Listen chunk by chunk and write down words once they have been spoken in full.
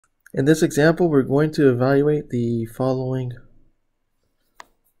In this example, we're going to evaluate the following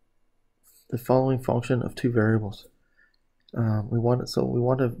function of two variables. We want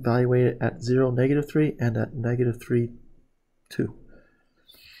to evaluate it at 0, -3, and at -3, 2.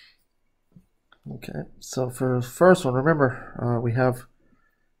 Okay, so for the first one, remember we have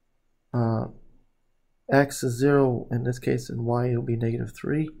x is 0 in this case, and y will be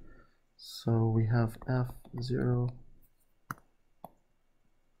 -3. So we have f0.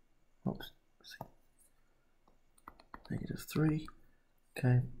 Oops, -3.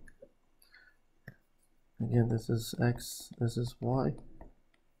 Okay. Again, this is x, this is y.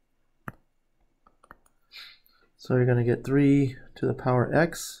 So you're going to get 3 to the power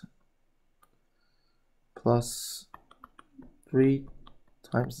x plus 3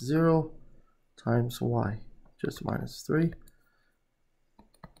 times 0 times y, just -3.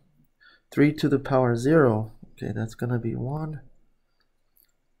 3 to the power 0, okay, that's going to be 1,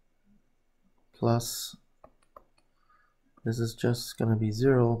 plus, this is just going to be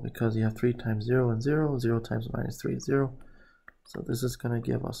 0 because you have 3 times 0 and 0, 0 times -3 is 0, so this is going to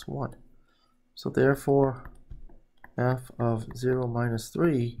give us 1. So therefore, f of 0 minus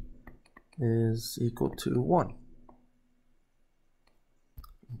 3 is equal to 1.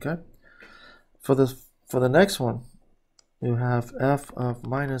 Okay. For the next one, you have f of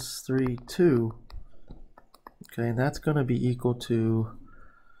 -3, 2. Okay, and that's going to be equal to,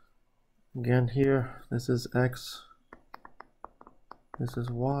 again here, this is x, this is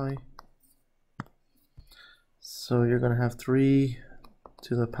y. So you're going to have 3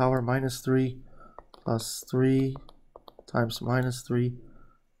 to the power -3 plus 3 times -3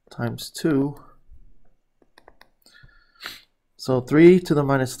 times 2. So 3 to the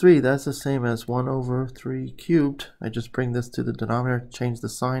 -3, that's the same as 1 over 3 cubed. I just bring this to the denominator, change the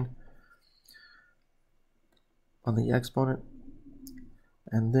sign on the exponent.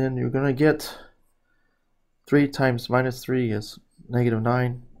 And then you're going to get 3 times -3 is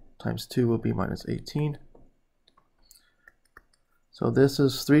 -9, times 2 will be -18. So this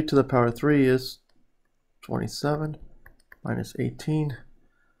is 3 to the power 3 is 27 minus 18.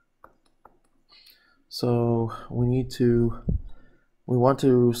 So we want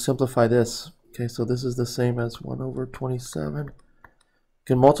to simplify this. Okay, so this is the same as 1 over 27. You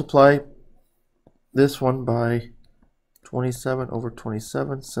can multiply this one by 27 over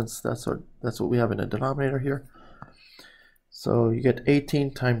 27, since that's what we have in the denominator here. So you get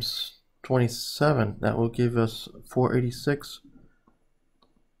 18 times 27, that will give us 486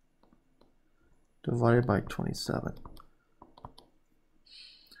 divided by 27.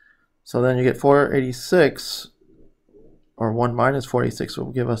 So then you get 486, or 1 minus 486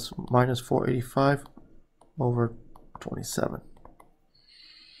 will give us minus 485 over 27.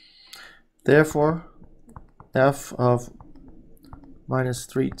 Therefore, f of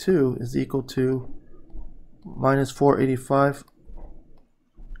 -3, 2 is equal to minus 485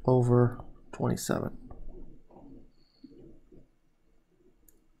 over 27.